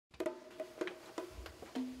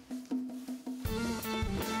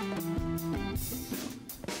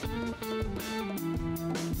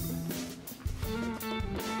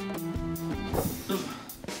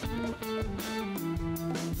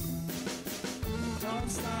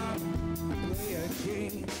stop, play a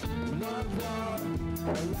game. Love,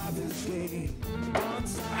 love this game. Don't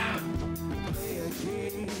stop, play a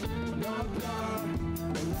game.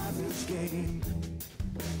 Love this game.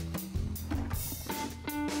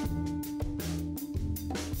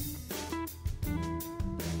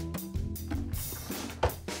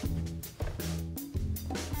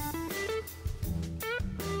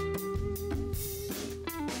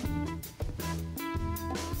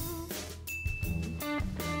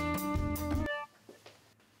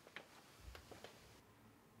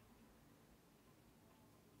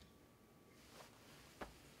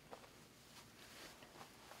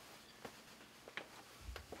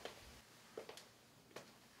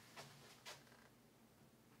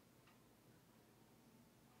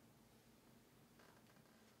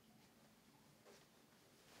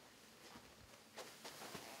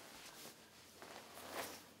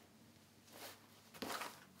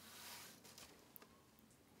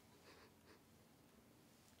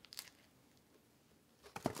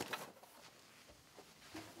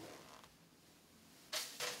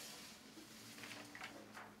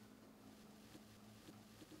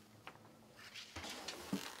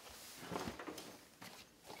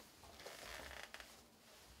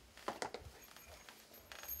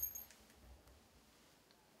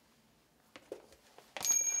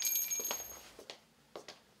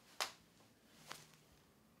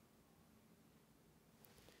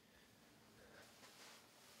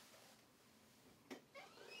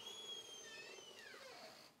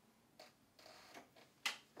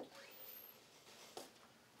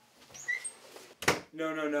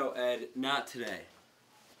 No, Ed, not today.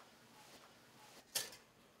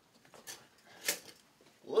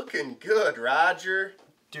 Looking good, Roger.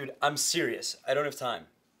 Dude, I'm serious. I don't have time.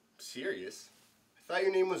 Serious? I thought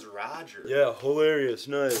your name was Roger. Yeah, hilarious,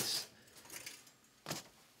 nice.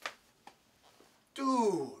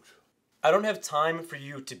 Dude. I don't have time for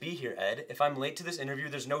you to be here, Ed. If I'm late to this interview,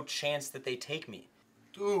 there's no chance that they take me.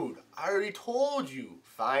 Dude, I already told you.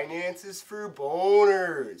 Finance is for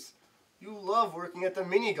boners. You love working at the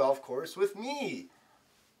mini golf course with me.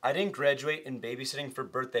 I didn't graduate in babysitting for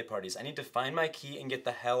birthday parties. I need to find my key and get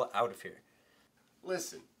the hell out of here.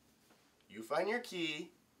 Listen, you find your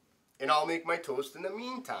key, and I'll make my toast in the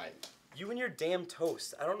meantime. You and your damn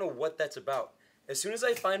toast. I don't know what that's about. As soon as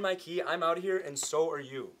I find my key, I'm out of here, and so are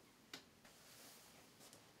you.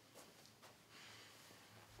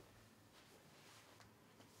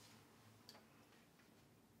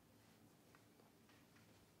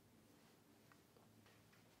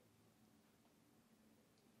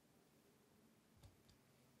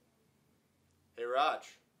 Hey, Raj.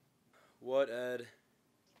 What, Ed?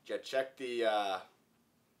 Did you check the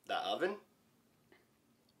oven?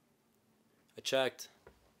 I checked.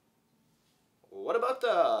 What about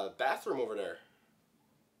the bathroom over there?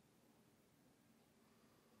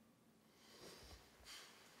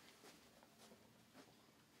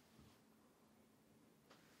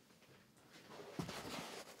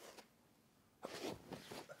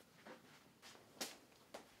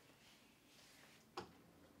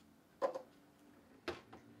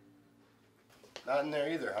 Not in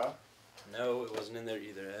there either, huh? No, it wasn't in there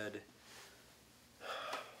either, Ed.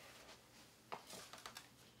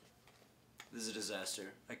 This is a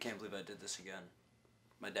disaster. I can't believe I did this again.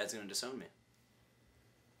 My dad's gonna disown me.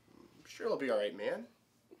 I'm sure it'll be alright, man.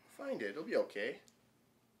 Find it. It'll be okay.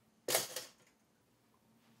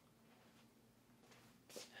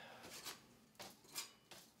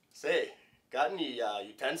 Say, got any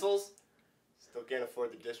utensils? Still can't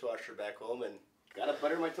afford the dishwasher back home and gotta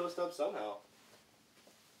butter my toast up somehow.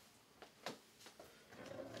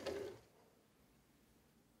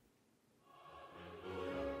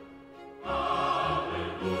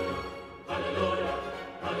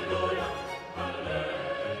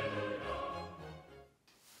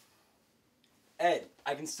 Ed,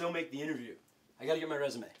 I can still make the interview. I gotta get my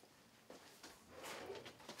resume.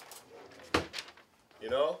 You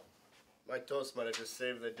know, my toast might have just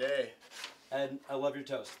saved the day. Ed, I love your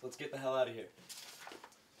toast. Let's get the hell out of here.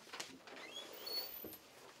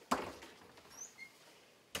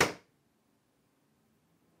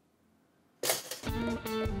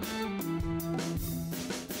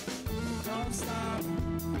 Don't stop,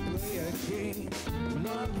 play a game.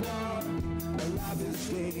 Love this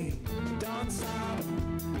game. Don't stop,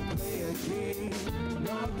 play a game.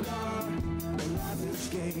 Love this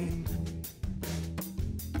game.